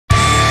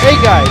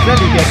Hey guys,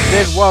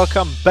 and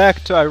welcome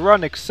back to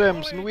Ironic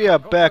Sims, and we are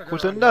back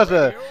with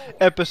another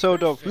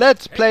episode of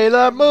Let's Play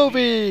the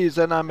Movies,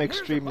 and I'm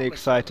extremely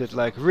excited,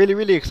 like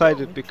really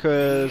excited,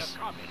 because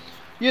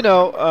you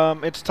know,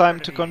 it's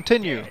time to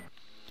continue,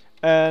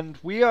 and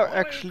we are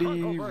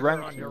actually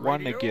rank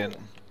 1 again.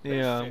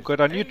 Yeah, got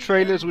our new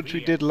trailers which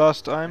we did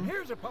last time,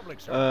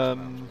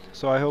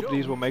 so I hope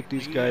these will make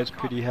these guys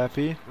pretty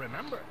happy.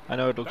 I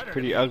know it looks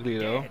pretty ugly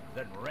though.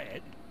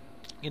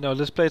 You know,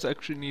 this place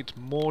actually needs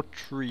more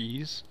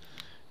trees,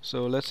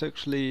 so let's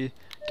actually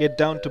get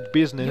down to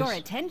business. Your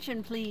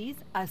attention, please.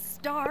 A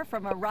star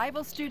from a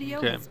rival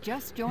studio has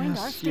just joined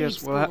our stage.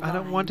 Yes, well, I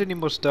don't want any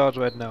more stars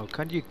right now.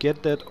 Can't you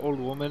get that old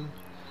woman?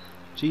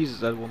 Jesus,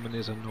 that woman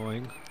is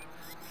annoying.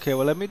 Okay,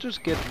 well, let me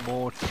just get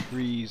more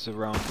trees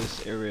around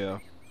this area.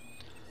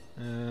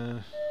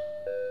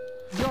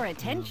 Your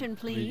attention,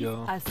 please.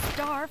 A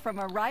star from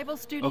a rival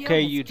studio.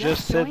 Okay, you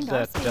just said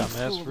that,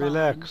 dumbass.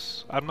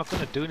 Relax. I'm not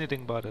gonna do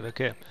anything about it.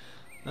 Okay.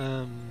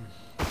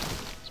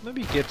 Let's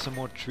maybe get some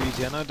more trees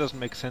here. I know it doesn't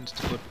make sense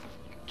to put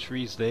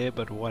trees there,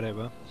 but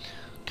whatever.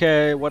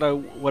 Okay, what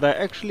I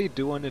actually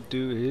do want to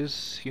do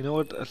is, you know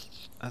what?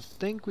 I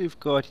think we've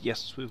got,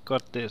 yes, we've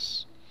got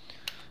this,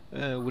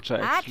 which I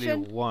actually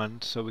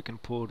want. So we can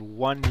put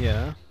one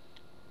here,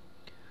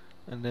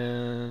 and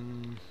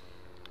then.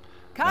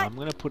 I'm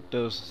gonna put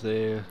those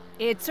there.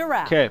 It's a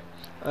wrap. Okay.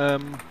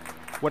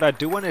 What I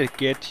do want to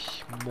get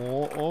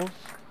more of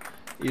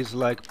is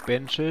like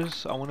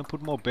benches. I want to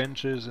put more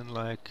benches in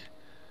like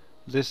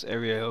this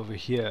area over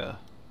here,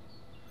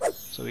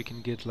 so we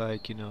can get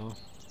like, you know.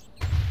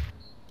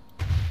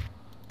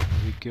 There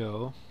we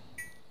go.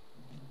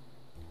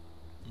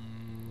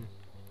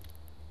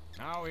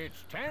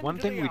 One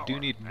thing we do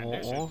need more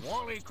of.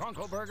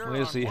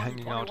 Where's the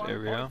hanging out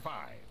area?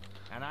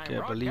 Okay,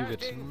 I believe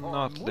it's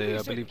not there.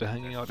 I believe the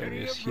hanging out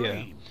area is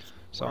here.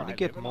 So I want to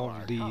get more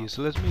of these.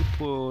 So let me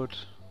put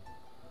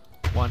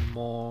one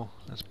more.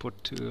 Let's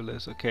put two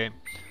less. Okay.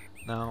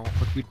 Now,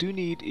 what we do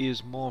need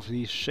is more of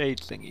these shade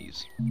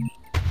thingies.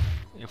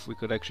 If we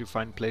could actually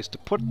find a place to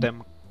put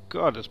them.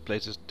 God, this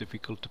place is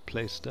difficult to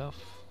place stuff.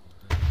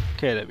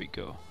 Okay, there we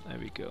go. There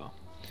we go.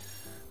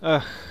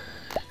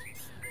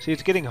 See,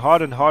 it's getting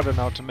harder and harder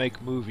now to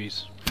make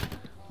movies.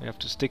 We have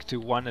to stick to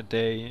one a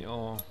day,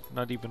 or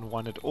not even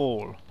one at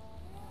all.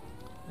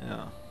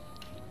 Yeah.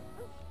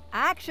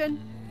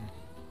 Action.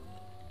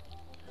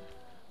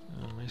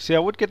 You see, I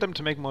would get them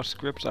to make more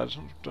scripts. I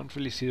don't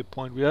really see the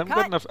point. We haven't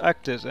got enough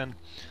actors, and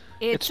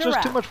it's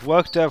just too much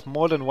work to have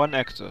more than one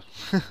actor.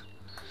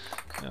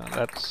 Yeah,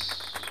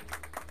 that's.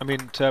 I mean,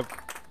 to have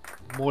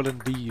more than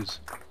these.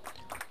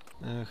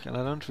 And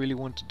I don't really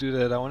want to do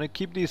that. I want to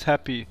keep these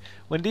happy.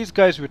 When these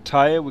guys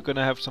retire, we're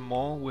gonna have some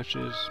more, which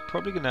is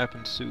probably gonna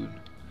happen soon.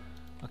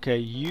 Okay,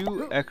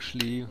 you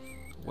actually...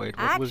 Wait,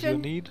 what was your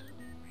need?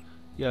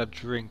 Yeah,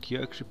 drink.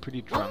 You're actually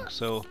pretty drunk,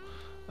 so...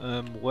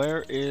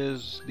 where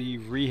is the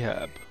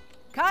rehab?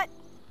 Cut!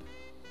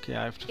 Okay,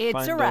 I have to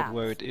find out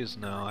where it is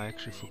now. I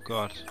actually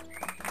forgot.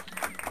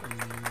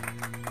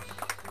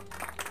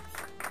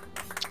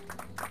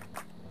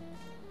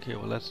 Okay,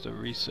 well that's the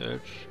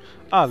research.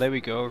 Ah, there we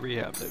go,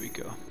 rehab, there we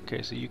go.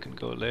 Okay, so you can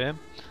go there.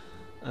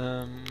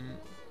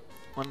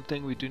 One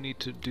thing we do need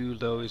to do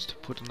though is to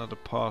put another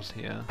path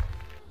here.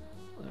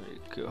 There we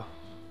go.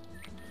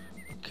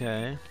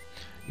 Okay.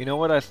 You know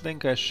what I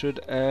think I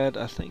should add?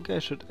 I think I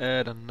should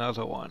add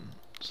another one.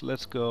 So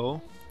let's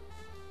go.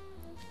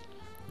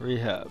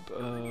 Rehab.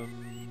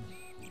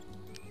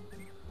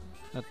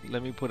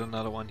 Let me put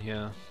another one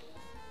here.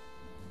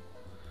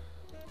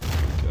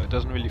 It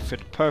doesn't really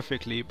fit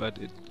perfectly, but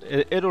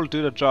it'll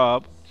do the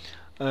job.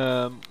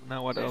 Now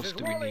what else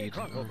do we need?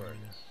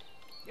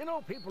 You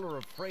know, people are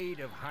afraid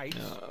of heights.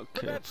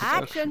 Okay,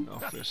 production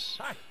office.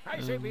 I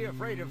say be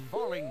afraid of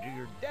falling to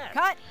your death.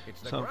 Cut.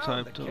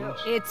 Subtitles.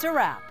 It's a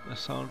wrap. A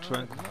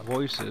soundtrack,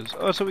 voices.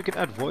 Oh, so we can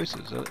add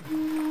voices.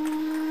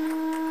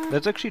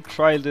 Let's actually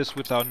try this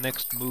with our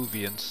next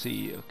movie and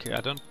see. Okay,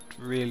 I don't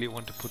really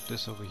want to put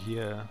this over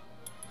here.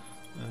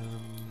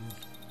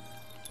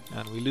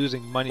 And we're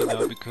losing money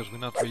now because we're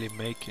not really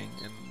making,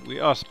 and we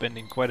are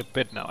spending quite a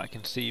bit now, I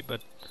can see,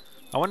 but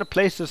I want to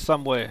place this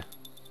somewhere.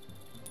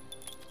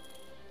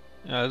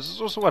 Yeah, this is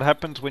also what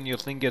happens when your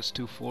thing gets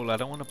too full. I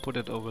don't want to put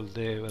it over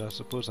there, but I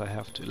suppose I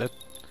have to.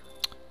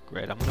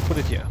 Great, I'm gonna put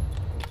it here.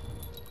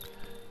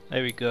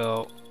 There we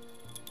go.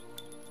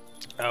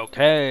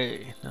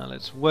 Okay, now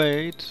let's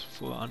wait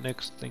for our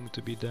next thing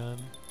to be done.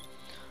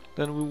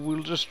 Then we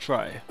will just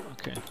try.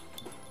 Okay.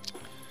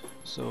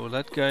 So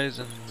that guy's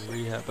in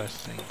rehab, I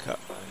think.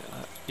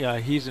 Yeah,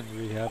 he's in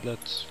rehab,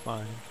 that's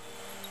fine.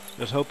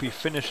 Just hope he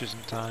finishes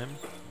in time.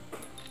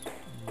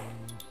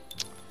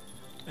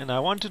 And I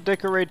want to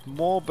decorate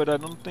more, but I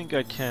don't think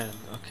I can.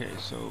 Okay,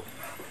 so...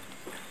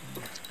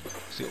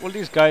 See, all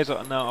these guys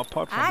are now,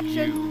 apart from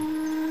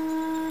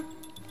you...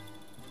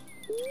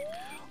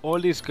 All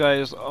these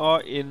guys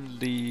are in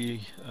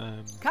the...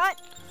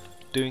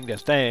 doing their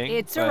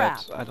thing,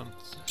 but I don't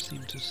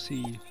seem to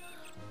see...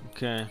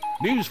 Okay.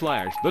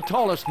 Newsflash, the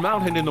tallest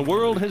mountain in the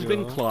world has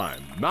been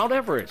climbed. Mount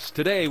Everest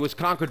today was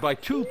conquered by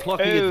two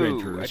plucky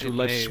adventurers who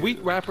left sweet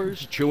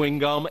wrappers, chewing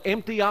gum,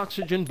 empty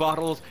oxygen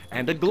bottles,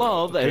 and a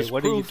glove as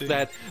proof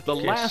that the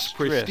last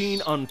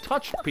pristine,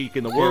 untouched peak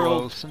in the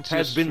world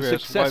has been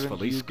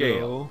successfully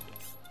scaled.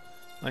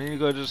 I need to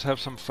go just have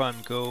some fun.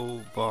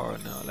 Go bar.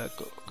 No,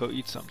 go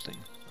eat something.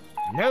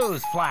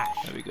 Newsflash.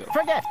 There we go.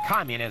 Forget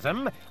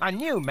communism. A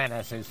new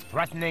menace is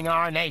threatening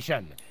our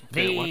nation.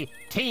 The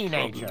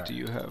teenager. Do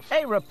you have?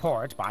 A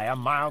report by a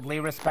mildly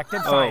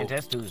respected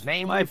scientist whose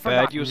name we've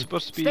forgotten you're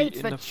supposed to be states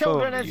in that the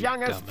children phone, as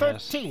young as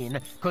dumbass. 13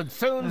 could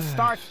soon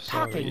start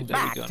talking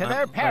back to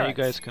their parents. Now you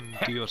guys can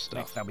do your stuff.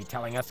 Next they'll be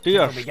telling us do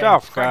your kids will be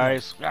stuff, getting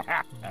guys.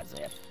 pregnant. That's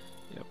it.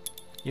 Yep.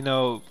 You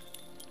know,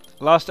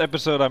 last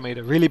episode I made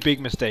a really big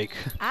mistake.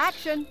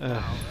 Action.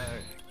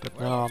 But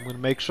now I'm gonna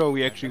make sure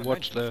we actually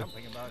watch the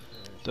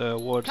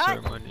award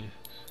ceremony.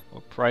 Or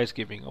prize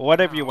giving, or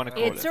whatever you want to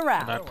call it. It's a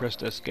wrap. And I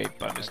pressed escape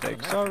by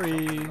mistake.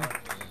 Sorry.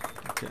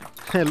 Okay.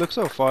 It looks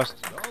so fast.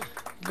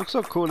 It looks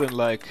so cool in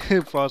like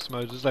fast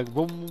mode. It's like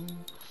boom.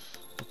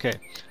 Okay.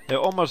 They're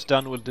almost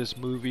done with this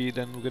movie.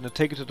 Then we're gonna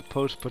take it to the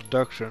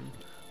post-production.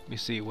 Let me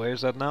see. Where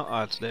is that now?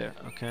 Ah, it's there.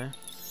 Okay.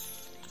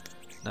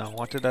 Now,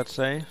 what did that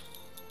say?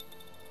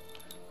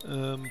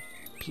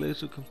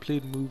 Place a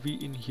complete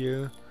movie in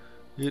here.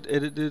 Hit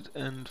edit it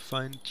and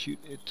fine-tune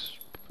it.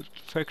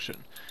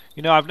 Perfection.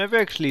 You know, I've never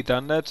actually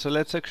done that, so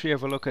let's actually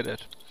have a look at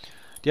it.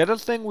 The other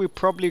thing we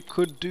probably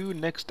could do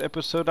next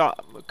episode,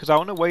 because I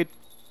want to wait,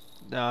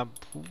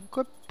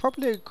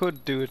 probably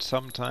could do it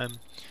sometime,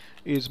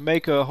 is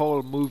make a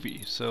whole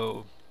movie.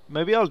 So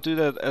maybe I'll do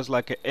that as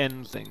like an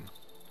end thing.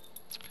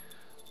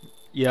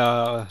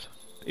 Yeah,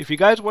 if you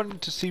guys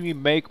wanted to see me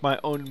make my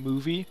own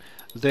movie,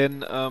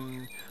 then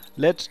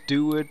let's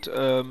do it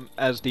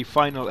as the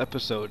final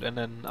episode, and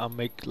then I'll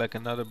make like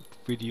another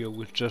video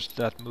with just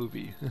that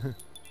movie.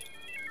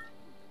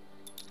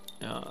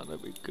 Yeah, there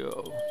we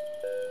go.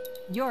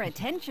 Your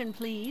attention,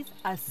 please.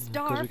 A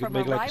star we from can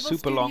make a like a rival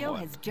super long studio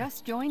one. has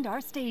just joined our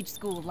stage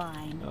school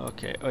line.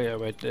 Okay. Oh yeah,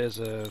 right. There's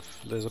a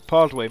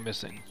pathway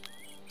missing,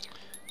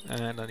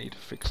 and I need to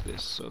fix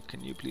this. So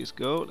can you please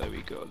go? There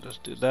we go. Let's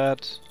do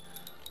that.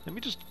 Let me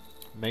just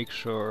make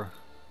sure.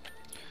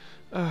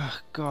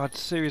 God,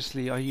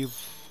 seriously, are you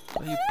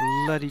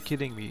bloody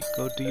kidding me?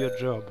 Go do your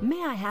job.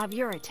 May I have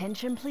your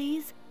attention,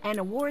 please? An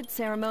award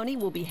ceremony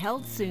will be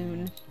held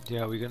soon.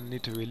 Yeah, we're gonna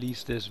need to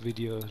release this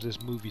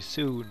movie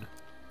soon.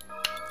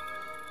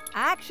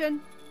 Action.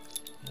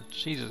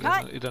 Jesus,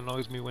 Cut. it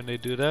annoys me when they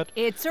do that.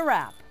 It's a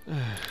wrap.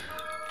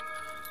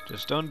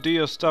 Just don't do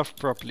your stuff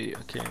properly.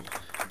 Okay.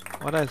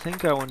 What I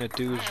think I want to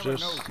do is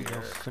just,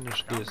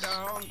 finish this.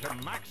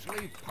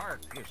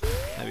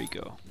 There we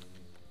go.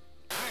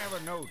 I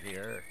have a note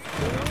here.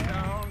 Come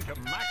down to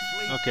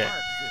Maxley Okay.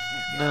 Park this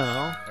weekend.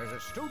 Now, There's a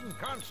student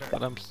concert.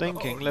 but I'm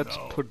thinking, let's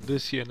put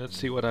this here and let's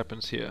see what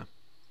happens here.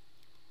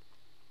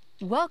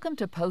 Welcome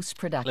to Let's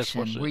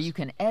post-production, watch where this. you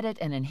can edit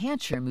and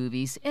enhance your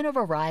movies in a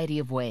variety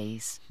of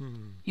ways.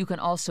 You can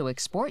also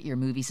export your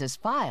movies as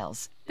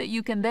files that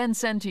you can then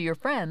send to your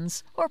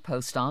friends or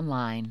post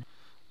online.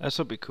 That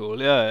would be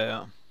cool.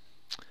 Yeah.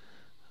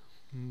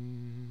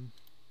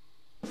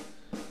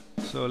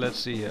 So let's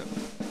see here.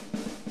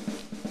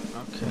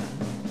 Okay.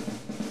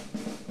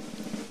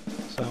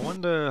 So I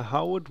wonder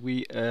how would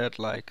we add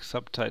like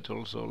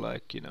subtitles or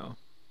like,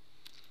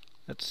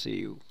 let's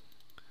see.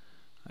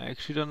 I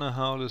actually don't know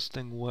how this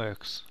thing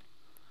works.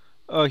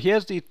 Oh,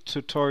 here's the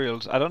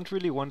tutorials. I don't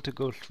really want to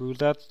go through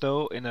that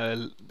though in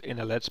a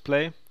let's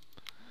play.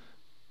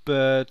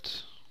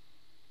 But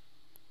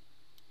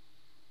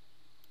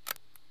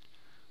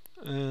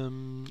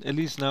at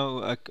least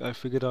now I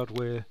figured out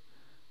where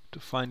to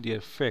find the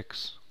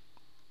effects.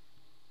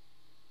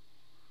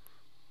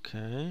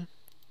 Okay.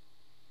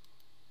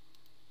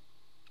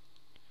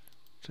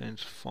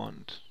 Change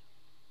font.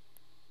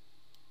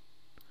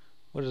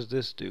 What does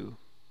this do?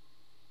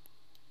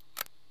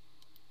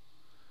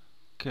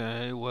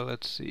 Okay, well,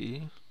 let's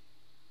see.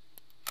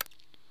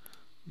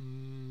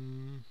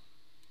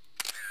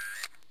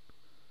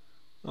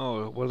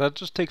 Oh, well, that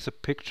just takes a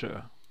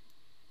picture.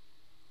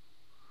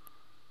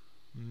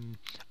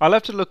 I'll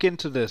have to look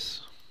into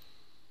this.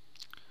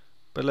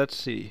 But let's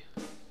see.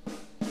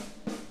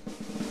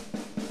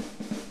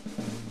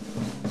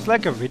 It's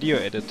like a video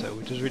editor,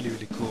 which is really,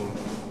 really cool.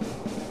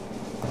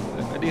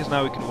 At least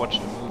now we can watch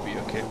the movie.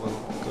 Okay,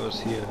 well, it goes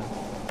here.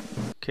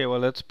 Okay, well,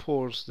 let's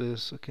pause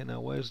this. Okay,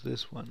 now where's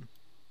this one?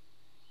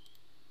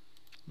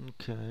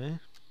 Okay.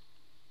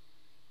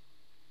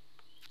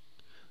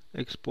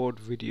 Export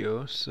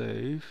video,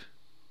 save.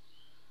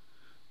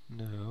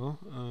 No.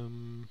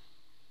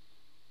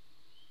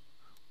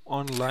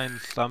 Online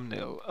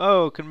thumbnail.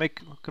 Oh, can make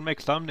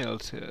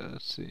thumbnails here.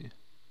 Let's see.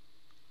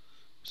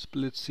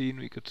 Split scene.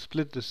 We could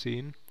split the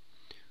scene.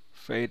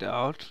 Fade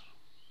out.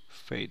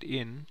 Fade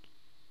in.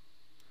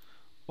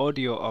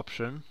 Audio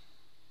option.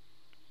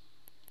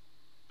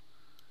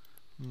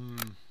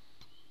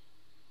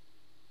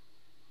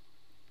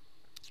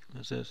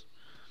 What's this?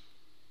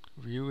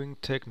 Viewing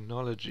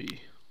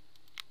technology.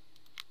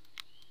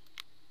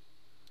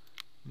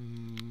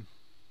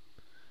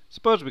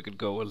 Suppose we could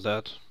go with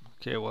that.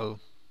 Okay, well,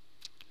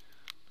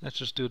 let's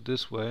just do it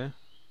this way.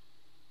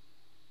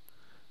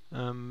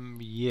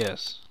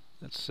 Yes,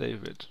 let's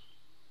save it.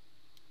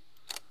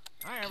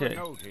 Okay,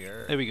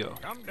 there we go.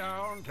 Come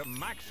down to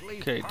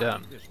Maxley's Okay, Park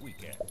done. this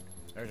weekend.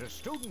 There's a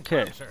student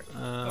Okay, concert.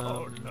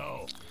 Oh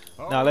no.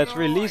 now let's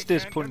release I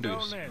this can't condone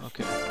Pundus. this.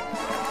 Okay.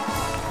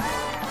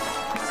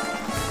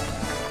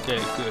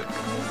 Okay, good.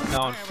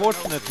 Now,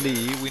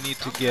 unfortunately, we need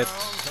to get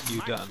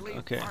you done.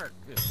 Okay.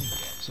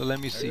 So let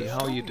me see,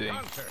 how are you doing?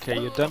 Okay,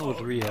 you're done with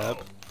rehab.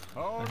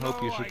 I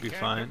hope you should be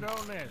fine.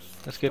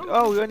 Let's get...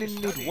 Oh, we only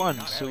need one,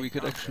 so we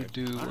could actually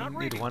do...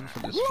 We need one for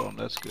this film,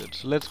 that's good.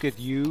 So let's get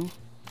you,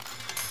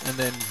 and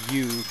then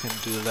you can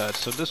do that.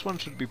 So this one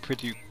should be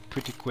pretty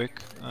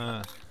quick.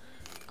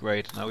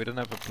 Great, now we don't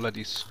have a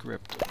bloody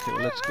script. Okay,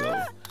 well, let's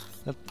go.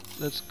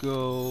 Let's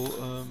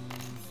go...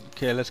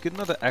 okay, let's get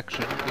another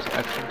action, because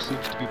action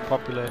seems to be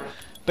popular.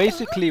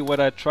 Basically, what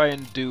I try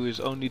and do is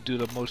only do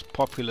the most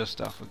popular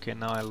stuff. Okay,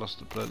 now I lost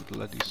the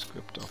bloody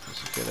script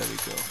office. Okay, there we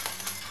go.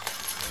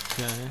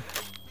 Okay.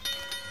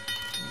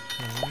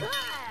 Okay.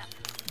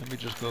 Let me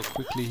just go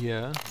quickly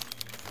here.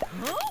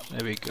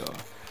 There we go.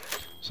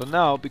 So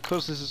now,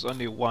 because this is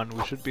only one,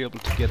 we should be able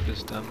to get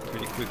this done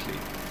pretty quickly.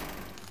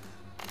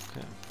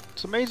 Okay.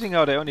 It's amazing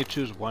how they only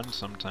choose one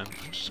sometimes,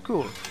 which is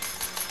cool.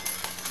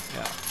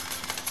 Yeah.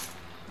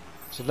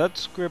 So that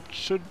script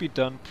should be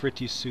done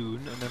pretty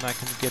soon, and then I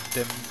can get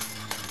them...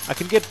 I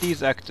can get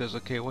these actors.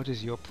 Okay, what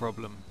is your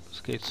problem?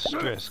 Okay, it's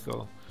stress.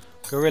 Go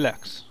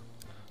relax.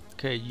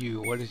 Okay,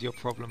 you, what is your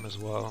problem as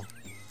well?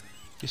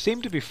 You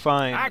seem to be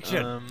fine.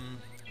 Action!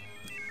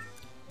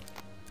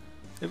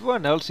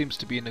 Everyone else seems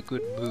to be in a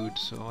good mood,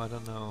 so I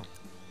don't know.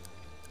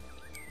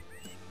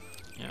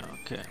 Yeah,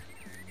 okay.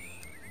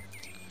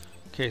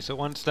 Okay, so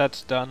once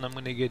that's done, I'm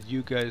gonna get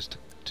you guys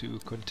to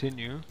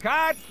continue.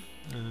 Cut!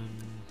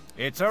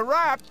 It's a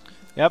wrap!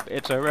 Yep,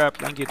 it's a wrap.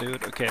 Thank you,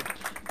 dude. Okay.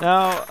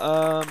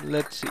 Now,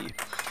 let's see.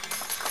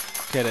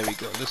 Okay, there we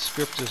go. The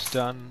script is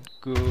done.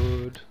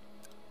 Good.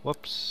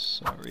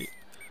 Whoops, sorry.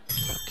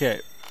 Okay,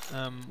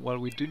 well,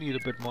 we do need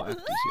a bit more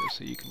actors here,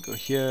 so you can go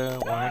here.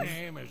 My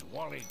name is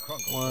Wally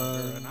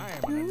Krunkle, and I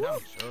am an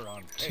announcer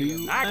on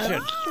 2, Action!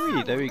 and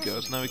 3. There we go.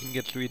 So now we can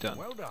get 3 done.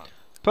 Well done.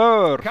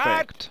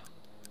 Perfect.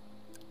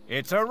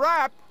 It's a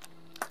wrap!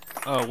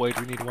 Oh wait,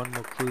 we need one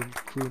more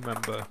crew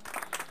member.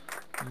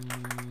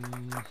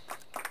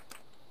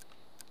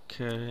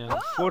 Okay,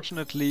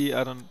 unfortunately,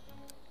 I don't.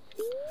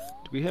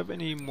 Do we have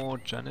any more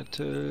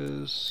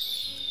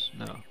janitors?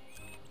 No.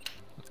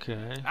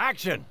 Okay.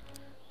 Action!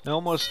 No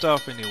more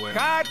stuff anywhere.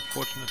 Cut!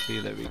 Unfortunately,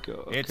 there we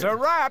go. Okay. It's a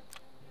wrap!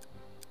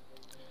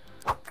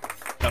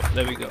 Oh,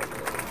 there we go.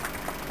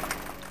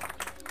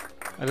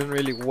 I didn't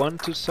really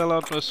want to sell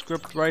out my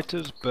script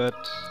writers, but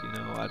you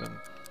know, I don't.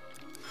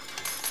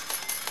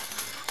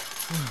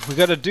 We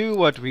gotta do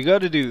what we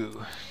gotta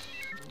do.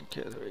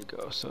 Okay, there we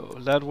go. So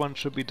that one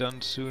should be done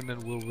soon,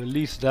 and we'll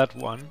release that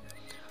one.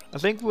 I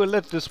think we'll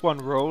let this one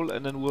roll,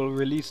 and then we'll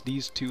release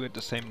these two at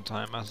the same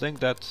time. I think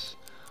that's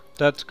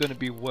gonna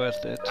be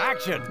worth it.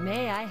 Action!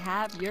 May I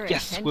have your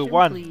Yes, attention, we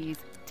won. please?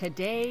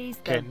 Today's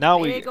Okay, the now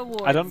big we.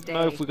 awards I don't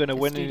know day. if we're gonna The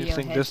win studio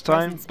anything head's this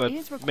time, presence but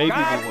is maybe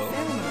required we will.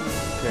 at the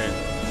ceremony.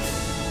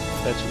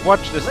 Okay. Let's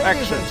watch this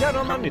Ladies action. and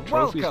gentlemen, How many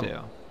trophies welcome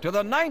there? to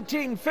the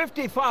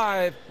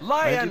 1955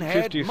 Lionhead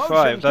 1955.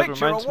 Motion That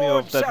Picture reminds me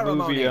Award of that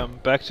ceremony. movie,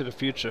 Back to the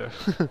Future.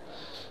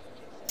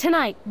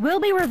 Tonight, we'll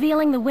be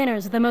revealing the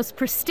winners of the most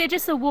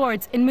prestigious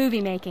awards in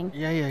movie making.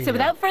 Yeah. So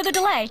without further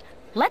delay,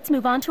 let's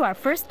move on to our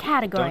first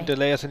category. Don't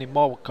delay us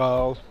anymore,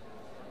 Carl.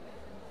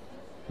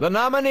 The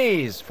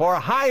nominees for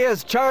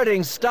highest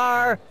charting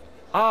star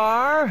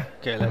are...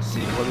 Okay, let's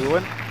see. What we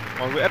win?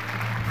 Well,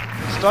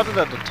 we started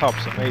at the top,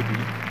 so maybe.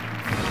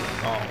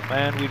 Oh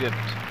man, we didn't.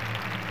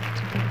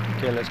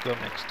 Okay, let's go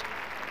next.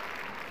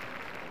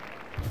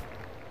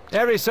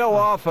 Every so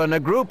often, a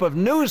group of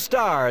new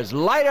stars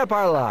light up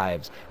our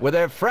lives with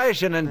their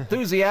fresh and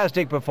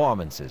enthusiastic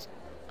performances.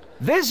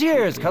 This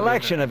year's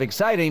collection of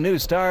exciting new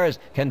stars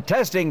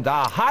contesting the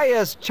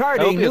highest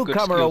charting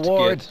newcomer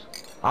awards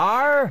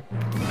are...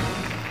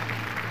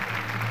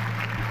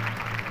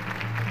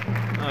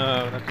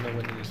 We're not gonna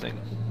win anything.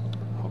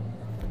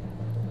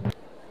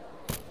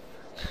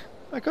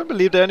 I can't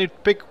believe they only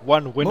pick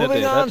one winner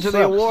Moving there. on That to the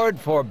sucks. award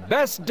for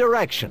Best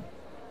Direction.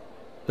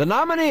 The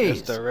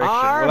nominees Best direction.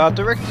 are... Well, our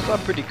directors are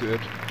pretty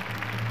good.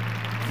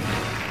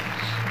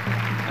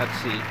 Let's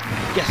see.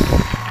 Yes!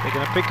 They're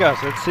gonna pick us.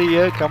 Let's see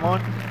here. Come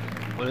on.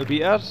 Will it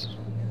be us?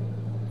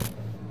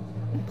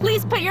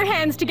 Please put your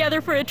hands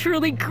together for a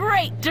truly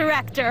great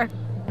director.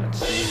 Let's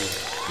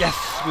see. Yes!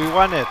 We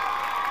won it!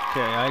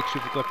 Okay, I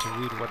actually forgot to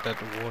read what that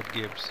award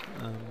gives.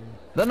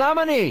 The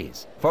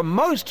nominees for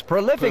Most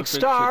Prolific Perfect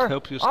Star should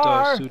help your star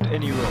are... suit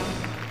any role.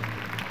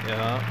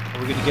 Yeah.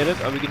 Are we gonna get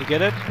it? Are we gonna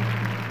get it?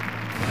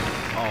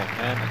 Oh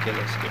man, okay,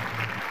 let's go.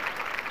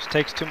 This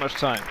takes too much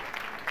time.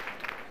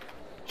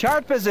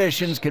 Chart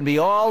positions can be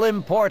all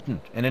important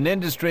in an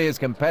industry as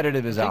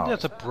competitive as I think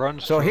ours. that's a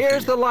bronze So trophy.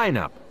 here's the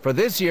lineup for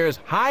this year's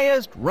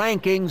highest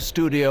ranking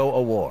studio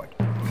award.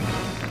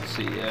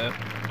 see.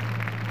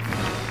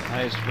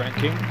 Highest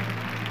ranking.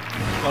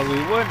 Well, we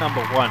were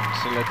number 1,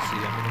 so let's see.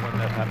 I mean, when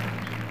that happened.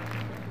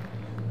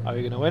 Are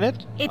we gonna win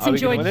it? It's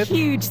enjoyed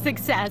huge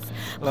success.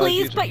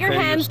 Please put your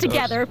hands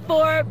together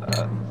for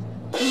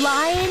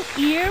Lion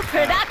Ear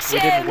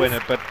Productions. We didn't win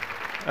it, but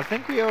I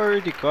think we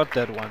already got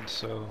that one,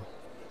 so...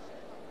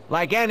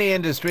 Like any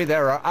industry,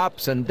 there are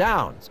ups and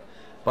downs.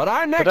 But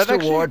our next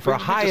award for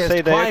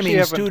highest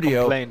climbing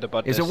studio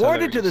is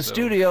awarded to the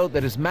studio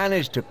that has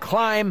managed to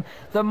climb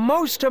the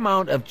most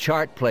amount of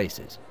chart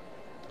places.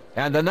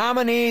 And the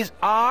nominees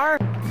are...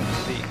 Let's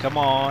see, come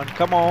on,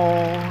 come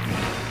on.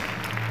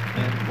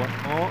 And one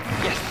more.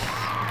 Yes!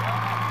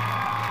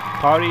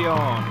 Party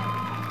on.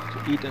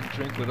 To eat and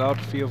drink without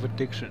fear of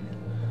addiction.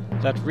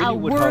 That really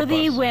would help us. A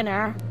worthy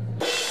winner.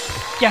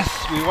 Yes,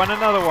 we won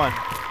another one.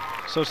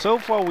 So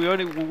far we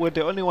were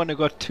the only one who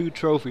got 2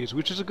 trophies,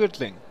 which is a good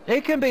thing.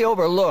 It can be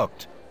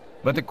overlooked,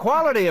 but the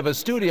quality of a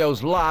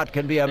studio's lot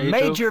can be a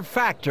major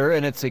factor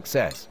in its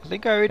success. I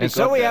think I already got And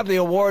so we have the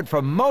award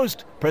for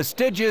most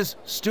prestigious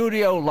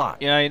studio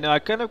lot. Yeah, I know. I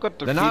kind of got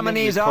the feeling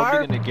nominees we're probably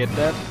are... gonna get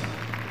that.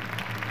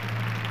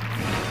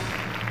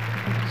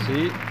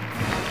 See?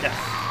 Yes.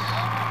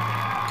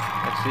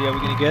 Let's see. Are we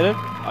gonna get it?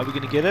 Are we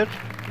gonna get it?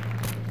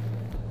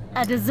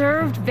 A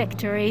deserved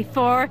victory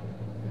for...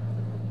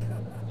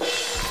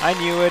 I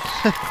knew it.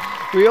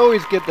 We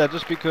always get that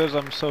just because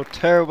I'm so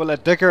terrible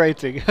at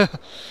decorating.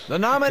 The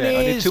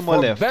nominees for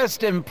left.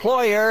 Best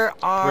Employer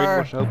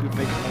are... Brainwash, I hope you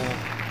make more.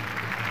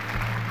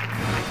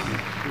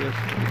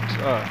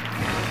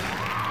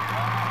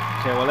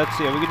 Okay, well, let's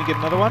see. Are we going to get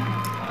another one?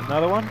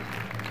 Another one?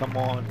 Come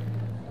on.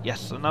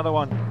 Yes, another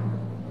one.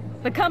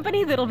 The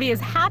company that'll be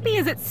as happy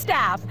as its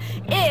staff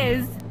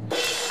is...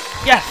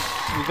 Yes!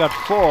 We got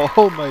 4.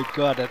 Oh my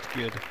god, that's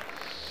good.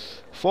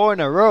 4 in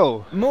a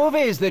row.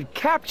 Movies that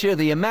capture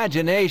the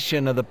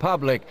imagination of the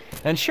public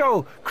and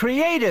show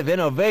creative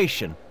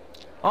innovation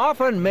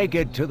often make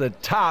it to the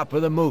top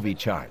of the movie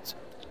charts.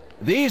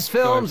 These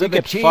films have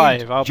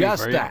achieved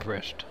just that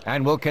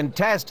and will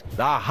contest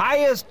the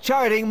highest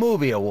charting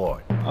movie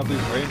award. I'll be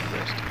very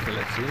impressed. Okay,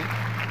 let's see.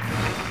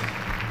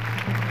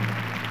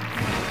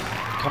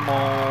 Come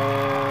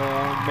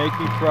on, make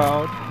me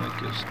proud.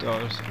 Make your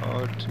stars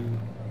hard to...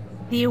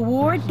 The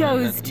award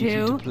goes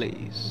to...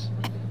 Please.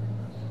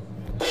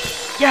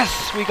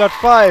 Yes, we got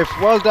 5.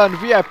 Well done,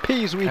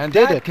 VIPs. We did it. And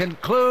that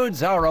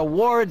concludes our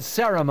award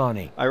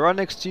ceremony.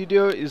 Ironic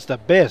Studio is the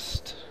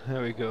best.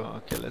 There we go.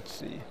 Okay, let's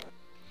see.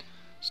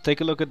 Let's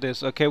take a look at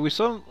this. Okay, we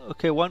saw.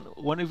 Okay,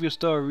 one of your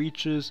star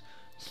reaches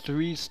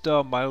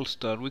 3-star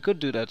milestone. We could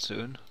do that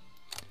soon.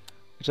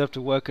 We just have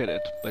to work at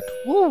it. But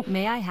woo!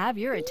 May I have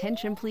your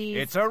attention, please?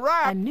 It's a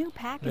wrap. A new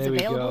pack is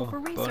available for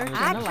research in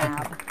the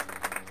lab.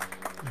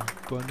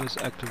 Bonus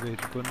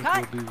activated. Bonus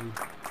will be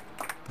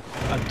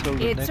until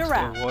the next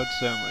award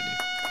ceremony.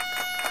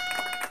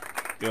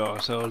 Yeah,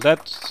 so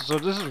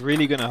this is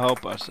really gonna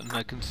help us, and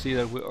I can see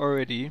that we're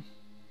already...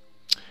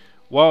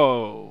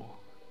 Whoa!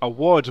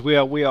 Awards, we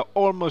are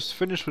almost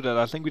finished with that.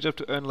 I think we just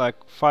have to earn like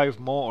 5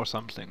 more or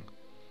something.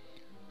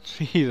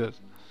 Jesus.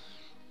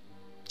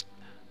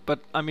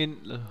 But I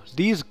mean,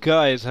 these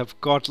guys have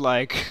got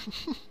like...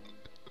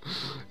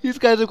 These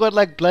guys have got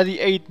like bloody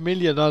 8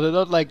 million. Now they're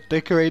not like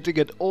decorating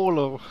at all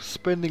or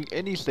spending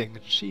anything.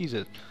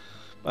 Jesus.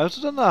 I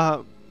also don't know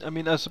how... I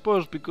mean, I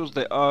suppose because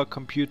they are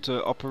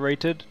computer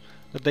operated,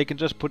 that they can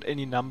just put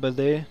any number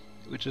there,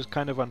 which is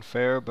kind of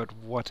unfair, but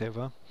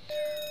whatever.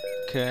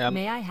 Okay,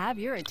 May I have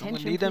your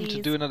attention, I need them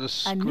to do another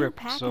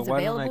script, so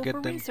why don't I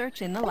get them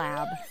research in the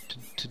lab.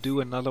 to do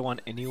another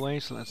one anyway?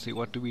 So let's see,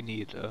 what do we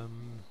need?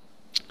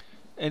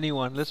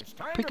 Anyone? Let's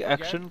pick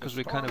action, because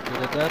we're kind of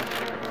good at that.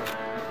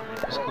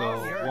 Let's go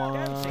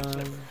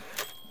 1.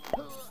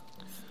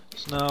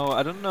 So now,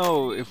 I don't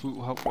know if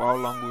how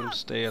long we'll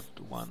stay at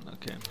 1.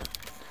 Okay.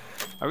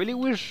 I really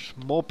wish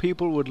more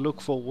people would look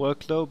for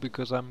work though,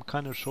 because I'm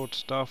kind of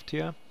short-staffed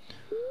here.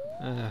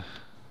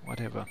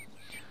 Whatever.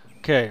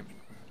 Okay.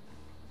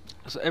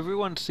 So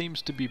everyone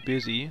seems to be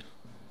busy.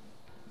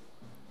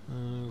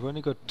 We've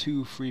only got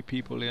 2 free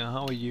people here.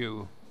 How are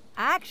you?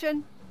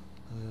 Action!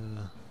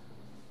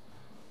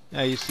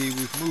 Yeah, you see,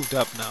 we've moved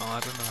up now. I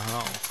don't know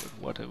how, but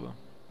whatever.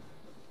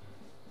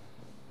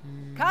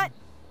 Cut!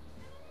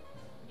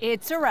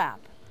 It's a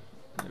wrap.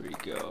 There we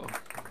go.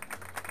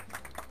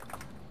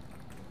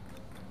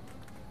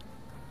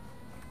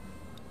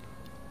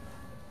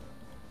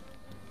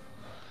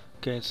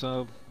 Okay,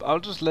 so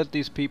I'll just let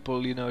these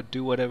people, you know,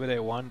 do whatever they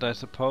want, I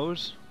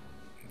suppose.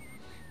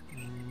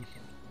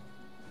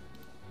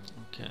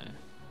 Okay.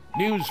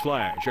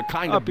 Newsflash, a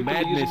kind of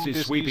madness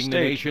is sweeping the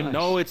nation. Nice.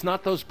 No, it's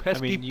not those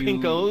pesky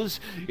pinkos.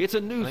 It's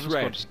a new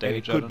threat, and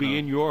it could be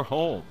in your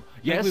home.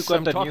 Yes,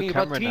 I'm talking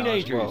about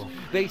teenagers. Well.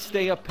 They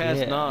stay up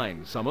past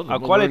 9. Some of them our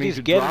quality's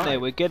getting there.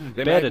 We're getting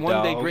better. They might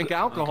one day drink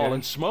alcohol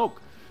and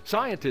smoke.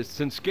 Scientists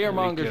and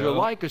scaremongers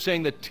alike are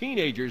saying that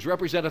teenagers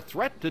represent a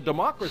threat to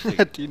democracy.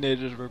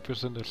 Teenagers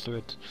represent a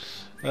threat.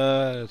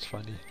 That's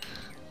funny.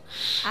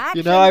 Action.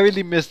 You know, I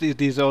really miss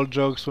these old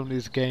jokes from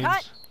these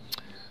games.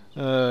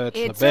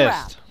 It's the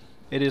best.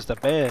 It is the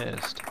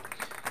best.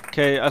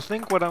 Okay, I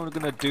think what I'm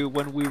gonna do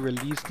when we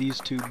release these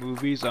 2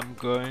 movies, I'm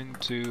going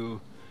to,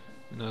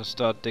 you know,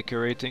 start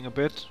decorating a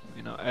bit.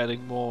 You know,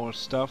 adding more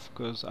stuff,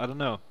 because I don't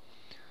know.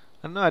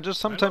 I just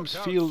sometimes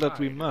feel that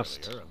we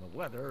must.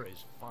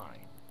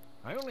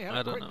 I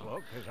don't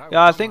know.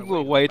 Yeah, I think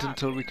we'll wait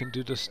until we can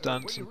do the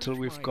stunts, until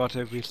we've got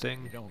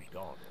everything.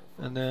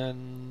 And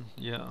then,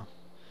 yeah.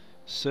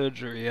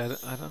 Surgery, I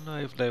don't know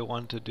if they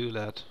want to do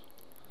that.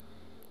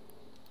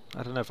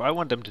 I don't know if I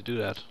want them to do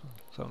that.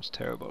 Sounds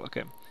terrible,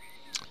 okay.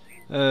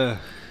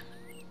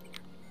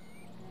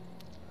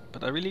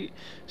 But I really...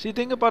 See, the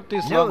thing about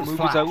these long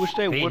movies, I wish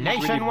they wouldn't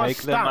really make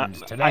them.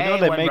 I know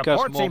they make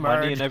us more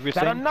money and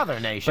everything,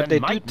 but they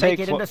do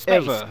take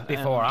forever,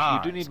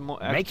 and you do need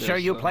more actors. Make sure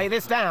you play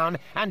this down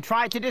and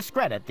try to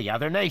discredit the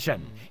other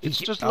nation. It's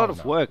just a lot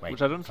of work,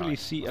 which I don't really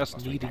see us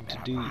needing to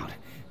do.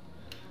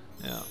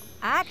 Yeah.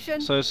 Action.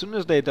 So as soon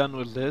as they're done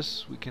with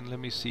this, we can, let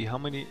me see, how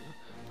many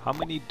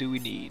do we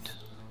need?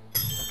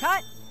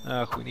 Cut.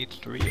 We need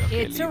 3.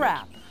 Okay, It's a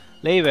wrap.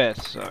 Leave it,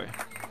 sorry.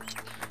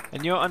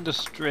 And you're under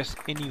stress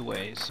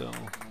anyway, so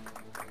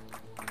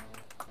I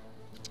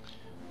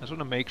just want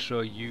to make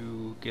sure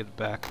you get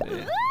back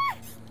there.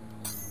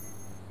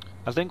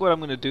 I think what I'm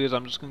going to do is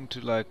I'm just going to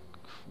like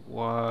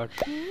watch.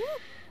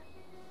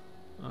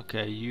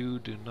 Okay, you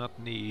do not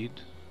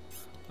need.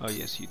 Oh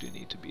yes, you do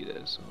need to be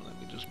there, so let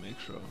me just make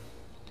sure.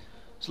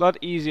 It's a lot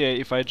easier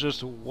if I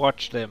just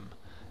watch them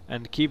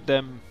and keep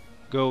them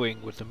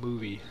going with the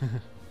movie.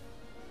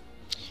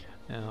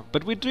 Yeah,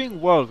 but we're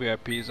doing well,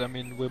 VIPs. I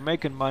mean, we're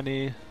making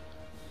money.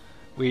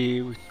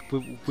 We've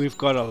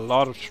got a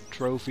lot of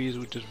trophies,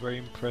 which is very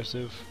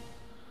impressive.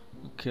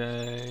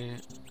 Okay,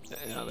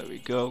 yeah, there we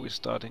go.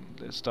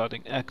 They're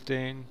starting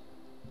acting.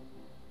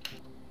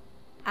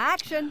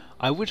 Action.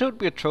 I wish it would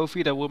be a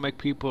trophy that will make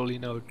people, you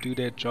know, do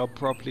their job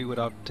properly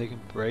without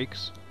taking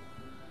breaks.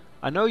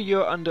 I know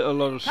you're under a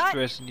lot of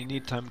stress and you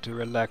need time to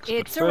relax,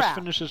 but first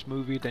finish this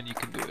movie, then you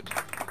can do it.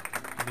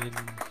 I mean,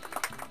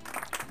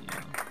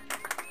 yeah.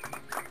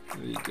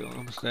 There you go,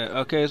 almost there.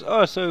 Okay,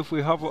 so if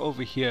we hover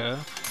over here,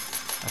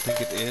 I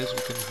think it is, we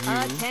can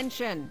view.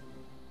 Attention.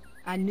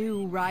 A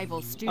new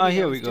rival studio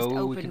here we go. just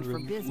opened for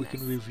business. We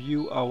can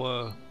review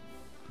our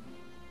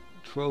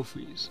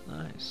trophies.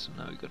 Nice. So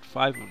now we got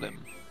 5 of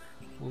them.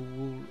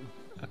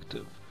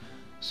 Active.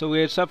 So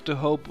it's up to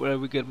hope where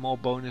we get more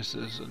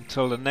bonuses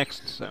until the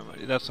next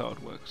ceremony. That's how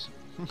it works.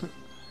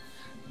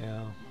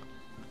 Yeah.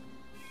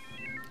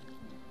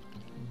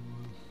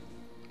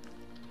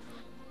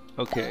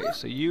 Okay,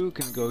 so you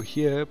can go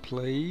here,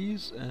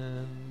 please,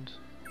 and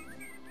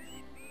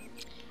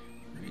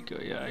there we go.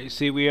 Yeah, you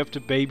see, we have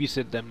to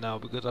babysit them now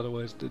because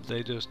otherwise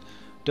they just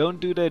don't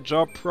do their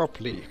job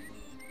properly,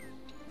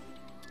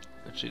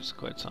 which is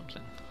quite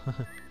something.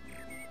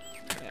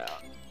 Yeah.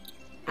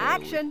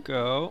 Action.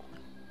 Go.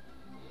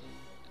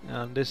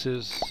 And this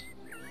is.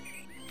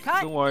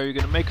 Cut. Don't worry, you're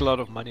gonna make a lot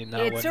of money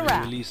now It's when a we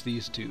wrap. release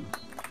these 2.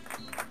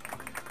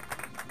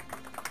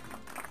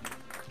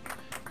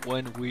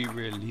 When we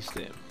release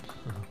them.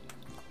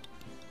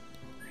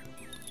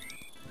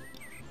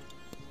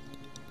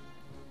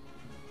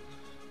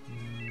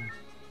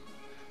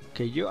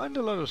 Okay, you're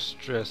under a lot of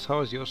stress. How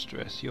is your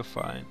stress? You're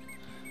fine.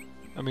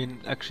 I mean,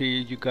 actually,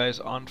 you guys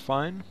aren't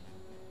fine.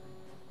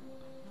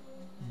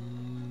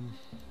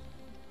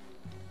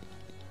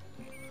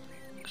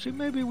 Actually,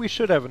 maybe we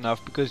should have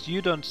enough because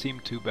you don't seem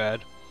too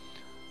bad.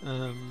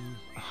 Oh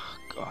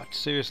God,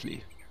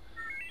 seriously.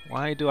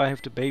 Why do I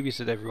have to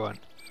babysit everyone?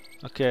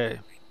 Okay.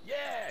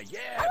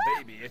 Yeah,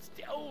 baby, it's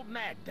the old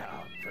Mad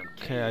Dog from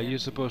Okay, are you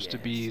supposed to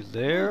be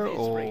there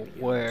or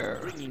where?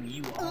 bringing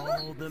you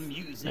all the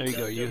music. There you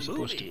go, of you're the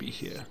supposed to be movies.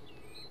 here.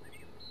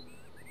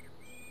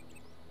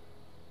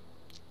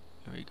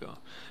 There we go.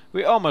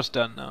 We're almost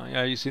done now.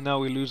 Yeah, you see now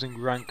we're losing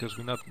rank because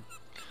we're not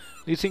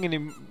releasing any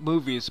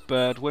movies,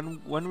 but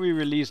when we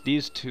release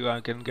these 2,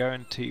 I can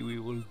guarantee we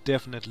will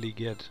definitely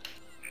get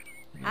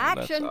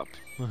Action.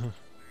 that's up.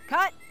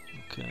 Cut.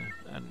 Okay,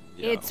 and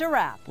yeah, It's a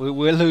wrap.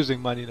 we're losing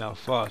money now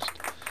fast,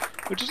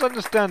 which is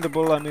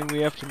understandable. I mean,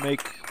 we have to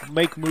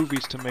make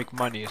movies to make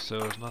money, so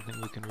there's nothing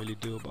we can really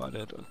do about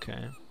it.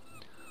 Okay.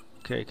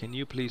 Okay, can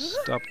you please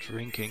stop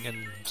drinking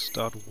and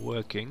start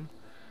working?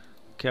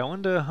 Okay, I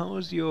wonder how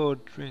is your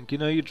drink? You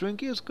know, your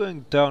drink is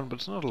going down, but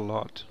it's not a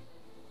lot,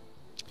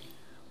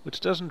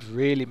 which doesn't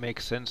really make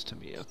sense to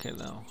me. Okay,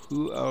 now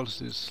who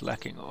else is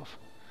slacking off?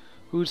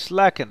 Who's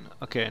slacking?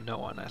 Okay, no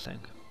one, I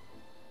think.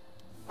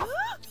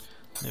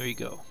 There we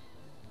go.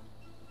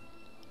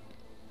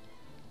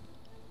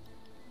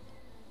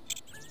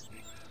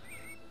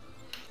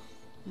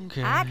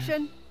 Okay.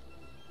 Action.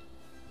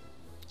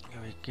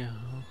 There we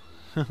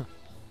go.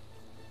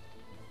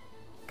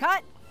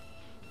 Cut.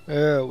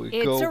 There we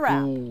It's go. a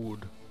wrap.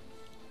 Good.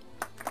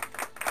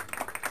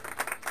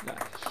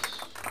 Nice.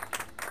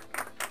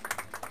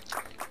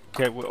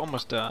 Okay, we're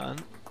almost done.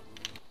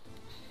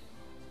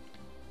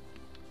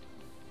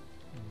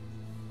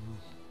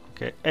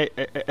 Okay,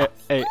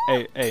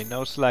 hey,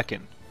 no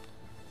slacking.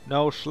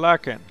 No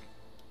slacking.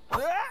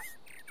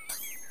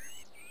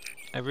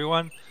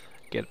 Everyone,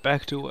 get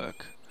back to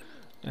work.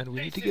 And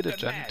we need to get a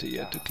janitor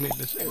here to clean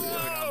this area.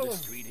 On the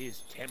street,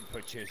 his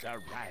temperatures are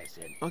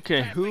rising.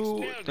 Okay,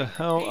 who the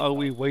hell are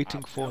we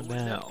waiting for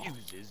now?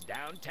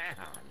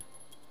 Downtown.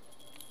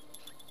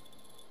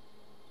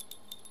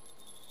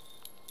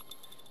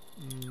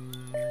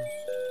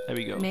 There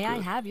we go. May I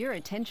good. have your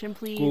attention,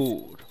 please?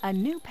 Good. A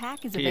new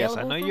pack is Yes,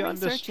 available I know for you're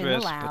under research in the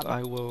stress, lab. but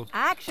I will.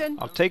 Action!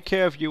 I'll take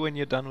care of you when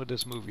you're done with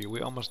this movie.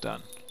 We're almost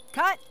done.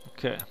 Cut!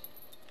 Okay,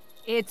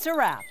 It's a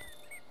wrap.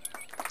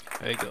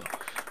 there you go.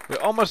 We're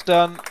almost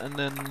done, and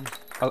then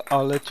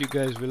I'll let you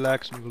guys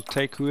relax, and we'll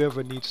take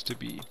whoever needs to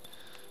be.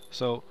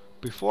 So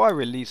before I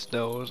release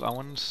those, I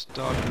want to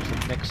start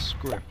with the next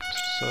script.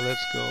 So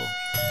let's go.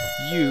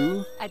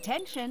 You.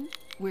 Attention!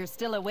 We're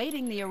still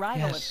awaiting the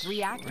arrival of Yes,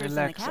 3 actors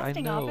relax, in the I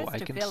casting know, office I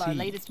to can fill our see.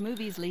 latest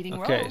movie's leading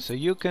Okay, roles. so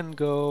you can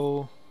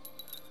go.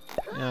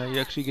 Yeah,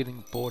 you're actually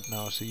getting bored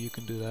now, so you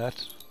can do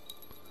that.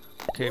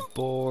 Okay,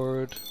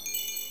 bored.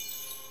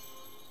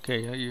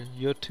 Okay, yeah,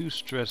 you're too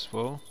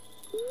stressful.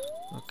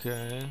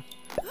 Okay,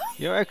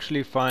 you're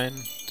actually fine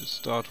to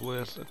start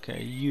with.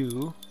 Okay,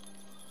 you.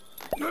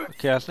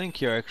 Okay, I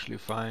think you're actually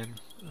fine.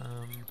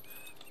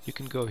 You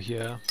can go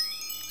here,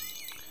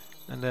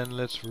 and then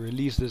let's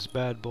release this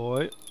bad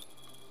boy.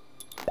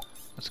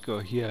 Let's go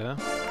here.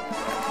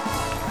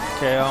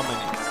 Okay, how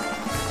many?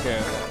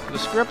 Okay, the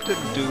script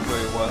didn't do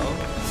very well.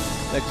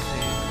 Let's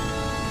see.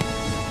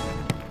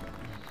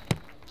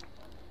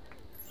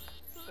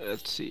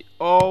 Let's see.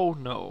 Oh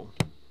no.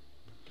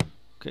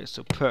 Okay,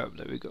 superb.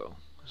 There we go.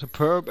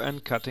 Superb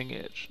and cutting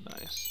edge.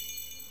 Nice.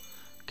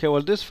 Okay,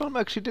 well this film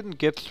actually didn't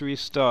get 3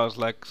 stars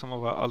like some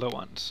of our other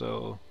ones,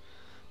 so.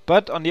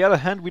 But on the other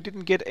hand, we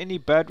didn't get any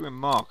bad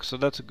remarks, so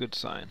that's a good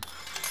sign.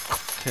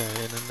 Okay,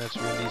 and then let's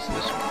release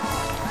this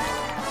one.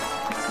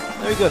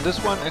 There we go. This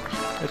one,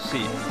 let's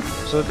see.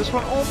 So this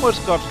one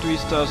almost got 3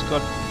 stars.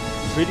 Got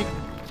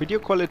video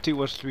quality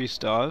was 3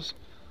 stars.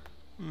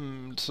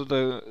 So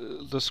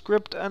the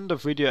script and the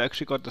video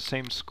actually got the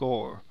same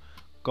score.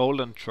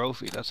 Golden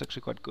trophy. That's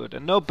actually quite good.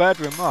 And no bad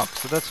remarks.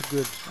 So that's a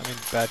good. I mean,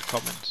 bad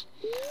comments.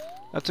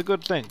 That's a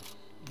good thing.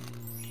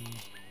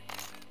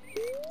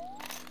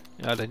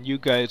 Yeah, then you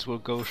guys will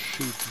go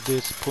shoot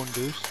this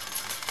pundus.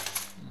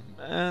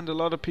 And a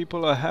lot of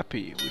people are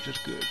happy, which is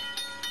good.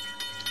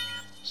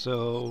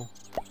 So,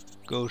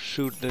 go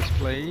shoot this,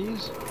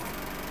 please.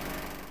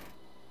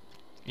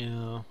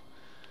 Yeah.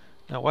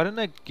 Now, why don't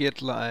I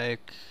get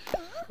like...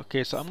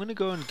 Okay, so I'm gonna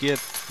go and get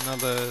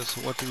another...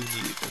 So what do we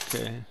need?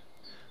 Okay.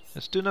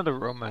 Let's do another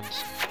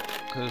romance.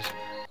 Because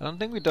I don't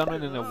think we've done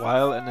it in a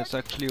while, and it's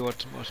actually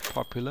what's most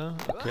popular.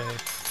 Okay.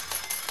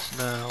 So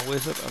now,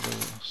 where's that other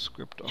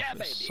script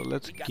office? So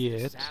let's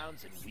get...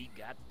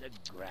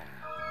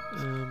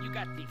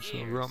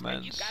 so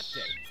romance.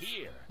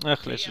 Ugh,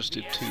 let's just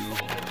do 2.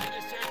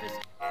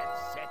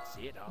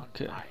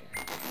 Okay.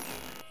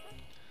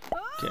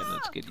 Okay,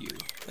 let's get you.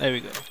 There we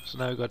go. So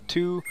now we've got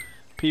 2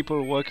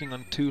 people working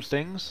on 2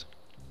 things.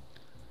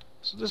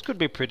 So this could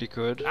be pretty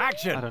good.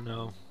 Action! I don't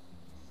know.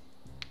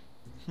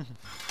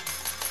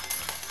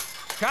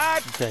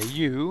 Cut! Okay,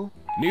 you.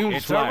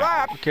 It's a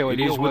wrap! Okay, well, It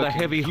is you're with a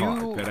working. heavy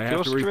heart that I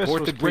have to your stress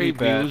report was the grave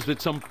pretty bad. news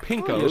that some your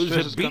pinkos stress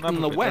has have gone beaten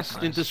up the a bit, West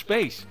that's into nice.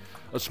 space.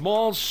 A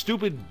small,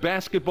 stupid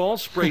basketball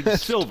sprayed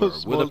silver with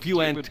Small, a few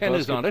stupid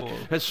antennas on it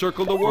basketball. has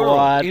circled the world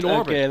What? in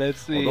orbit. Okay,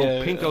 let's see.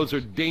 Although pinkos are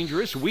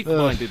dangerous,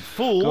 weak-minded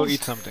fools, Go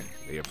eat something.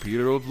 they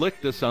appear to have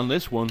licked us on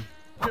this one.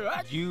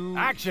 You.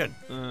 Action!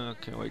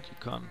 Okay, wait, you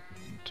can't.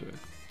 You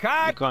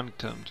Cut! can't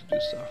tell him to do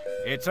stuff.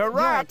 It's a Your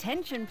wrap!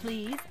 attention,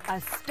 please. A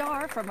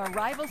star from a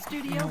rival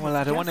studio No, well,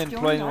 has I don't want to just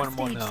employ joined our anyone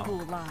more stage now.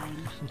 school line.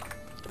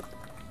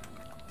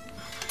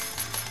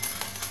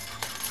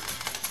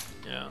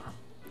 Yeah.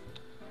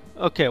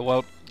 Okay,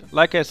 well,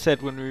 like I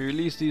said, when we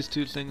release these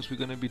 2 things, we're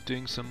gonna be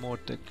doing some more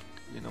tech.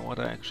 You know what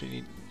I actually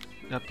need.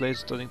 That place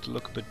is starting to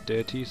look a bit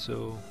dirty,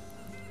 so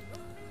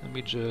let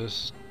me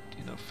just,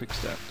 you know, fix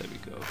that. There we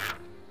go.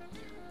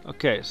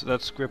 Okay, so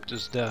that script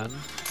is done.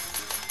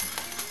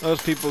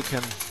 Those people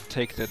can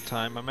take their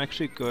time. I'm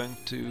actually going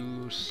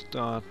to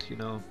start, you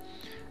know,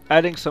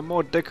 adding some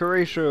more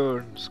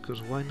decorations,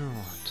 because why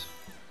not?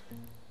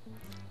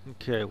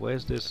 Okay,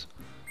 where's this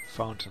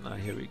fountain? Ah,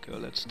 here we go.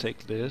 Let's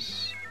take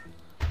this.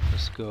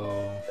 Let's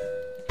go.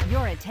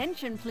 Your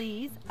attention,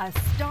 please. A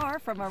star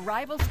from a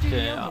rival studio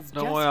Okay, has just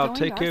don't worry, I'll joined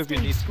take our care of your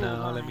stage needs school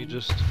now. Let me line.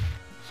 just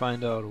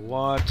find out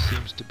what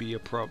seems to be a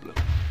problem.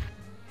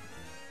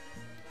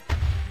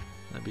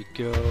 There we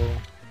go.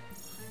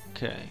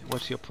 Okay,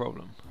 what's your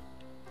problem?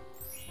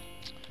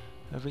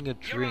 Having a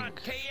You're on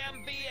drink.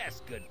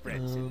 KMBS, good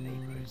friends and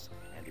neighbors.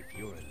 And if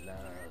you're in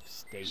love,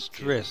 stay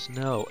Stress, tuned.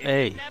 no. If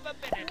Hey, you've never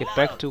been in get love,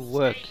 back to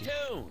work. Stay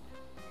tuned.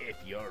 If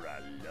you're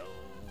a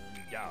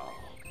lone dog,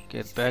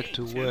 Get back stay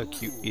to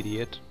work, you tuned.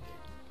 idiot.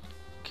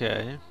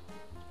 Okay.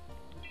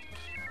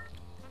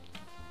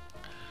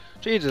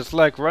 Jesus,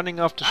 like running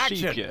after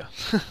sheep Action. here.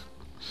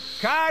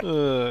 Cut!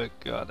 Oh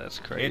god, that's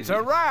crazy. It's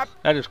a wrap!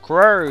 That is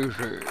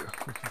crazy.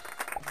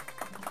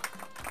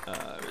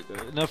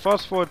 Now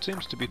fast forward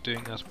seems to be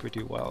doing us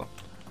pretty well.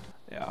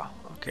 Yeah,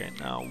 okay,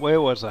 now where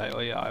was I? Oh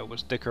yeah, I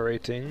was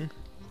decorating.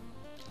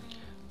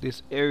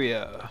 this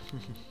area.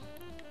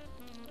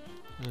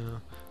 Yeah.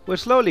 We're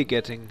slowly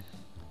getting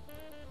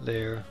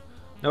there.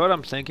 Know what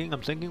I'm thinking?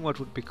 I'm thinking what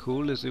would be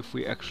cool is if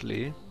we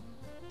actually...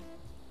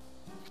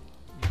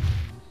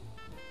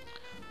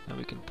 Now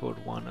we can put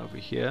one over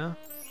here.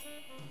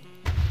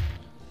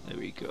 There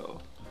we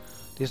go.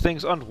 These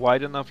things aren't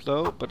wide enough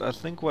though, but I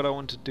think what I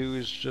want to do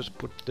is just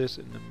put this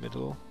in the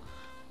middle.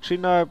 Actually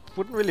no, it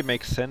wouldn't really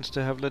make sense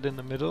to have that in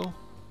the middle.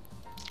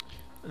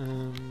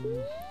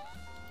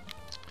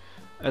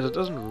 As it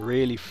doesn't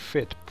really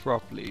fit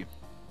properly.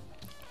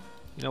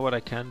 You know what I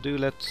can do?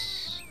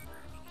 Let's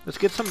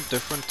get some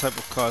different type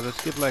of cars.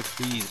 Let's get like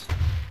these.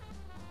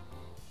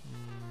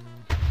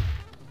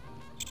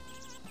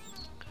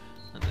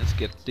 And let's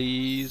get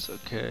these,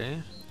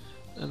 okay.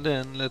 And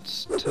then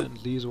let's turn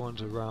these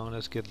ones around.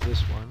 Let's get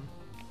this one.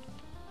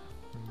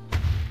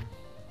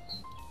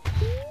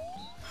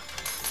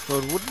 So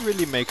it wouldn't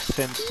really make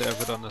sense to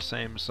have it on the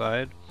same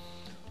side.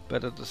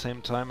 But at the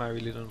same time I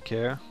really don't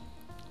care.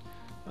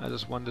 I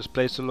just want this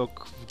place to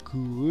look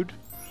good.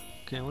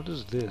 Okay, what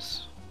is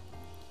this?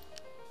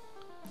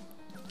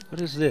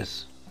 What is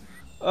this?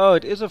 Oh,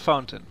 it is a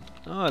fountain.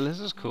 Oh, this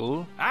is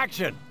cool.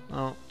 Action!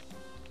 Oh.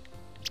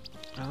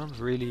 I don't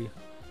really...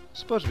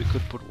 Suppose we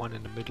could put one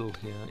in the middle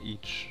here,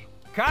 each.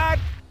 Cut!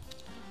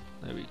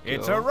 There we go.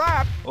 It's a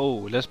wrap!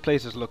 Oh, this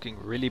place is looking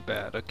really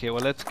bad. Okay,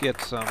 well let's get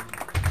some...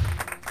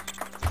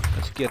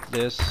 Let's get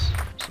this,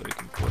 so we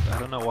can put... I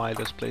don't know why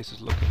this place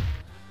is looking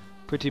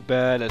pretty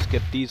bad. Let's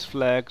get these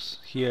flags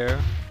here.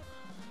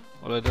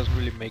 Although it doesn't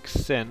really make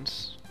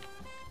sense.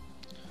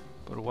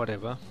 But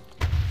whatever.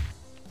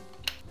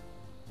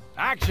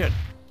 Action!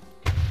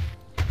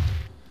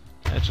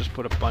 Let's just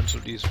put a bunch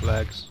of these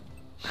flags.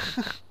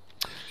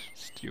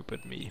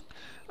 Stupid me.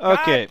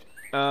 Okay.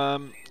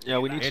 Yeah,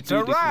 we need to do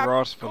the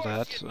grass for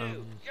that.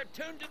 You're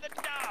tuned to the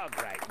dog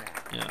right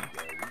now. Yeah.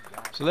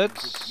 So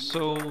let's...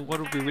 So what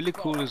would be really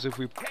cool is if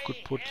we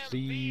could put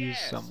these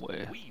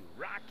somewhere. We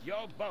rock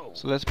your boat.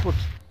 So let's put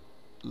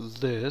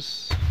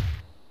this.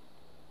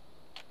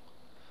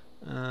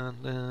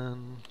 And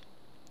then...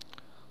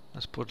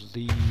 Let's put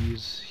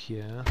these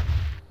here.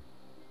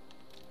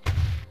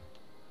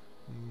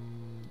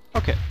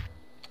 Okay.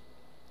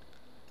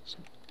 It's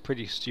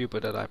pretty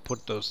stupid that I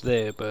put those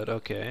there, but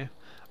okay.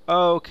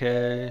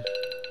 Okay.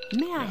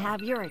 May I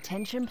have your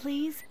attention,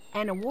 please?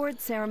 An award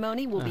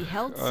ceremony will be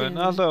held soon.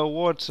 Another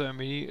award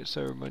ceremony.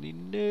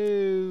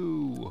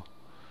 No.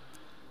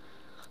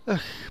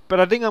 But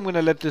I think I'm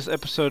gonna let this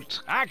episode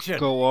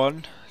go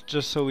on,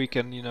 just so we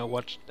can, you know,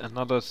 watch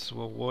another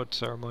award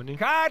ceremony.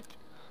 Cut!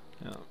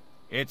 Yeah.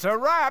 It's a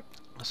wrap!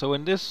 So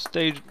when this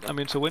stage,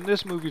 so when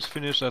this movie's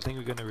finished, I think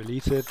we're gonna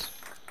release it.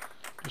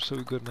 Just so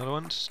we got another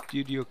one.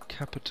 Studio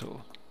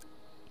Capital.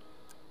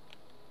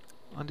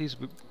 Aren't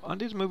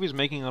these movies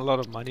making a lot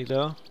of money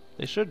though?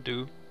 They should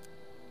do.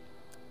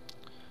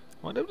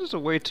 I wonder if there's a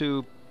way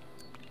to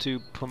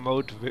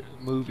promote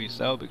movies.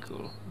 That would be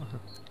cool.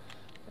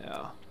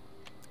 Yeah.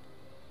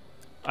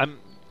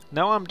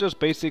 I'm just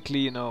basically,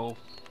 you know.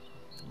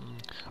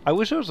 I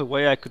wish there was a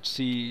way I could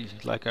see,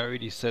 like I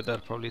already said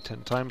that probably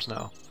 10 times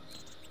now.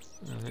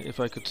 If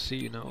I could see,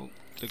 you know,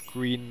 the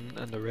green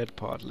and the red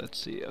part. Let's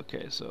see.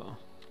 Okay, so.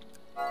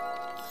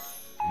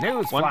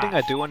 Newsflash. One thing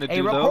I do want to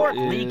do, though, is... A report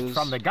leaked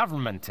from the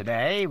government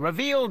today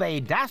revealed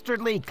a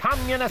dastardly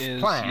communist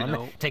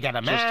plan to get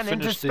a man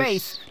into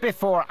space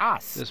before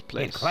us.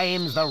 It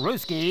claims the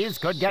Ruskies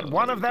could get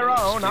one of their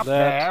own up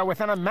there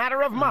within a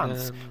matter of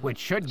months, which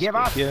should give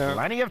us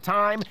plenty of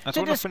time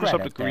to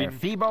discredit their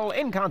feeble,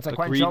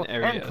 inconsequential,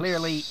 and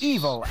clearly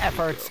evil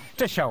efforts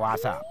to show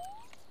us up.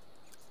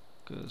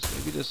 Because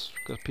maybe this,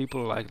 because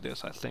people like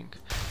this, I think.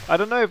 I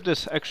don't know if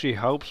this actually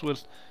helps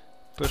with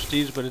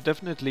prestige, but it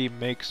definitely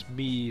makes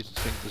me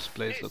think this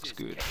place looks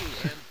good.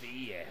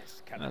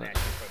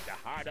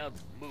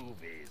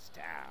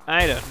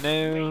 I don't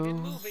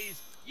know.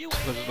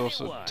 But it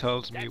also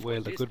tells me where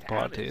the good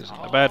part is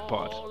and the bad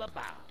part.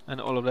 And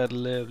all of that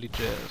lovely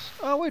jazz.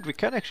 Oh wait, we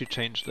can actually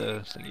change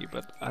the thingy,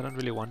 but I don't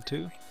really want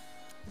to.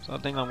 So I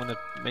think I'm gonna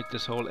make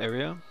this whole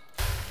area.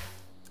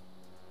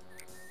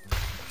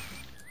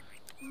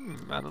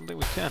 I don't think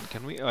we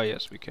can we? Oh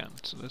yes, we can.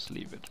 So let's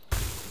leave it.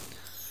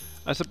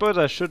 I suppose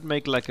I should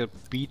make like a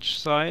beach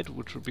side,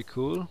 which would be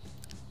cool.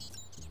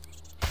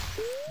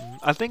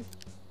 I think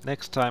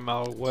next time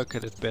I'll work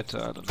at it better,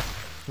 I don't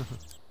know.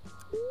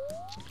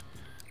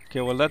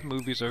 Okay, well that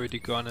movie's already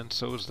gone and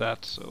so is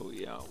that, so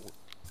yeah.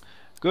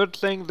 Good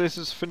thing this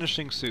is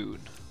finishing soon.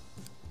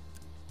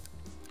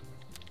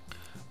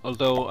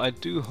 Although I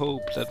do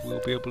hope that we'll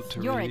be able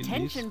to Your release...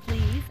 attention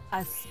please,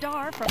 a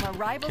star from a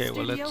rival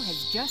studio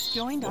has just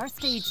joined our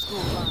stage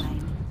school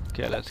line.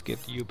 Okay, let's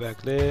get you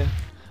back there.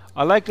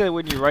 I like that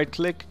when you right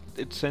click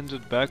it sends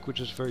it back, which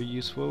is very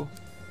useful.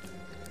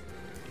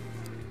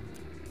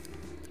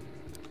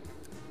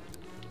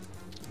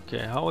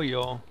 Okay, how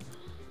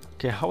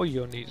are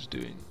your needs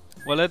doing?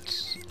 Well,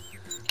 let's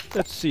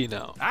see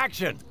now.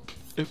 Action!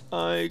 If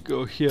I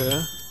go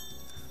here,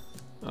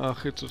 ugh,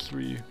 it's a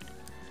 3.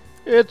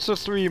 It's a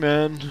 3,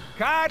 man.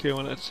 Cut! Okay,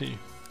 well let's see.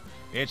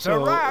 It's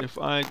so a wrap. if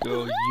I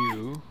go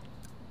you,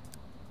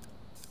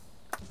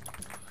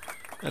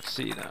 let's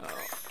see now.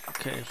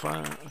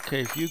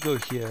 Okay, if you go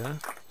here.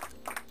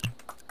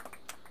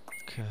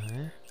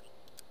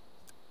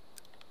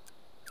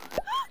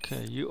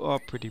 Okay, you are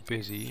pretty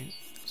busy,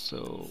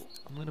 so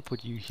I'm gonna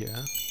put you here.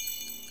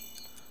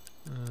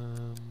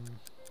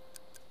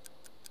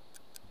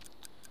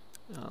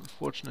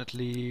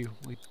 Unfortunately,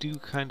 we do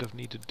kind of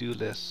need to do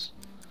this.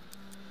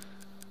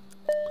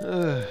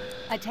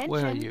 Attention.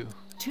 Where are you?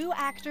 2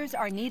 actors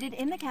are needed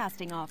in the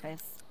casting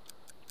office.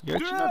 You're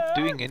actually not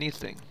doing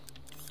anything,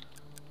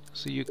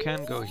 so you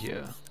can go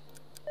here.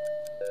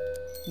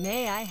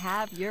 May I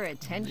have your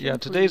attention, Yeah,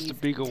 today's please? the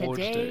big awards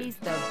day. Today's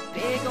the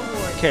big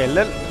awards. Okay,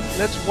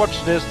 let's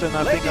watch this, then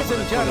I think I'm Ladies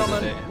gonna and call it a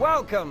gentlemen, day.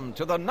 welcome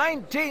to the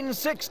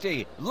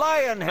 1960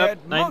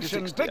 Lionhead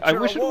Motion 1960. Picture I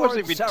wish it was Awards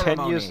every ceremony.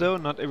 10 years though,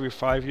 not every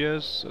 5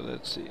 years. So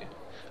let's see.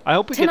 I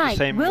hope we get the Tonight,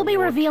 same we'll be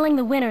award. revealing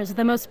the winners of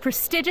the most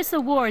prestigious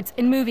awards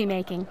in movie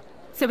making.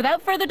 So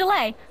without further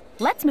delay,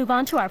 let's move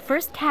on to our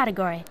first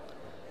category.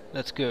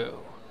 Let's go.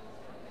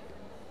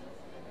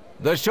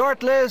 The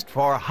shortlist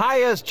for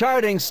highest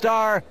charting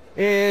star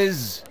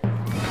is...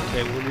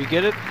 Okay, will we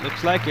get it?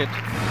 Looks like it.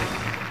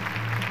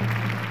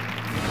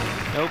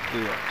 Nope,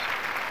 we won't.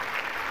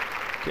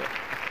 Okay.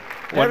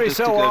 Every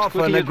so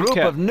often, a group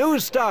of new. new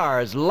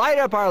stars light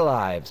up our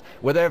lives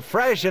with their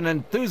fresh and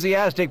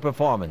enthusiastic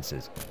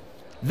performances.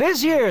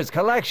 This year's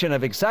collection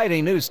of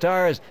exciting new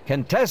stars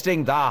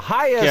contesting the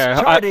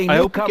highest charting I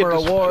hope we newcomer get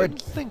this. award I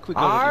don't think we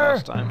got it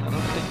last time. I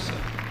don't think so.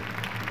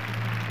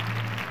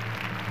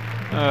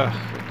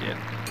 Again.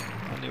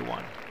 Only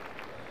one.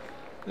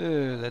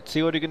 Let's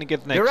see what you're gonna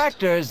get next.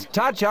 Directors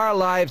touch our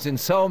lives in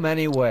so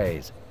many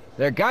ways.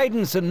 Their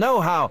guidance and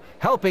know-how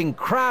helping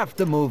craft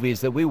the movies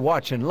that we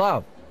watch and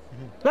love.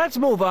 Let's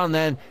move on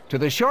then to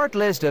the short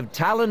list of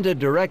talented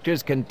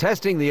directors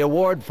contesting the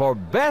award for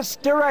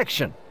Best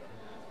Direction.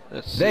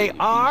 Let's They see.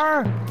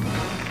 are...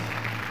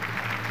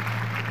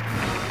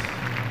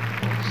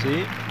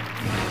 See?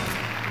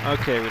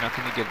 Okay, we're not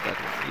gonna get that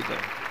one either.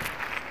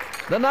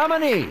 The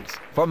nominees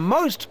for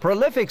Most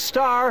Prolific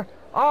Star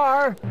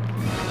are...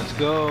 Let's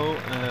go.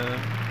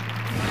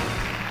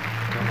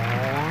 Come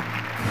on.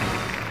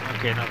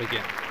 Okay, not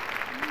again.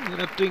 We're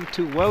not doing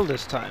too well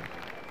this time.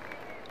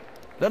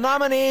 The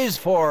nominees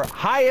for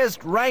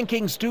Highest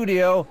Ranking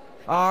Studio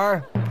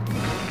are...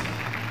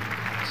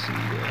 Let's see.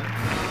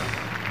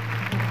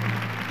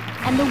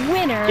 And the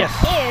winner Yes.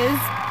 is...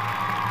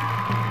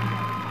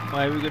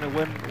 Why are we gonna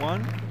win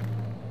one?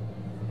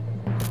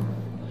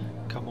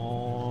 Come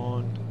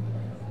on.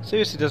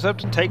 Seriously, does it have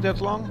to take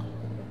that long?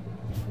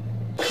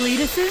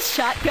 Cletus's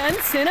Shotgun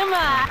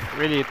Cinema.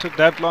 Really, it took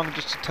that long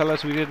just to tell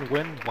us we didn't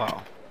win?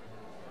 Wow.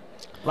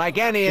 Like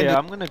any... Yeah,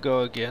 I'm gonna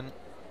go again.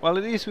 Well,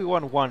 at least we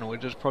won one,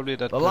 which is probably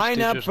that The lineup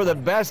prestigious for the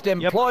one. Best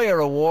Employer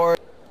Award.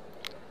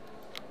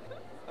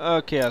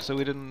 Okay, yeah, so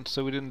we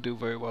didn't do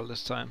very well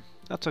this time.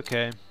 That's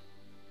okay.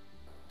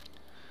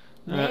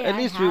 May At I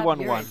least we have won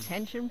your one.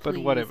 attention, But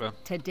please? whatever.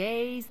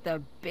 Today's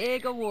the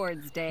big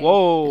awards day.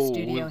 Whoa! The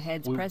studio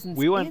head's presence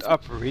we went is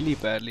up really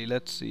badly.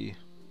 Let's see.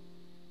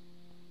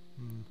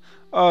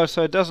 Oh,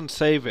 so it doesn't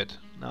save it.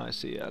 Now I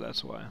see. Yeah,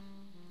 that's why.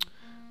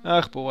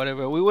 Ugh, but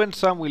whatever. We win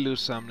some, we lose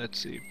some. Let's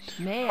see.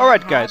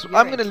 Alright, guys.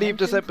 I'm going to leave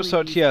this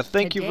episode here.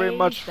 Thank you very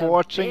much for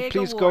watching.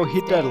 Please go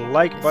hit that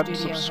like button,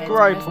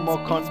 subscribe for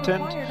more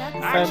content.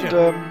 And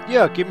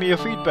yeah, give me your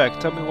feedback.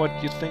 Tell me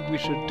what you think we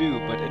should do.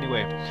 But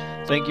anyway,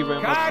 thank you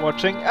very much for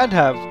watching and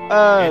have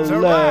a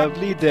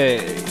lovely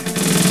day.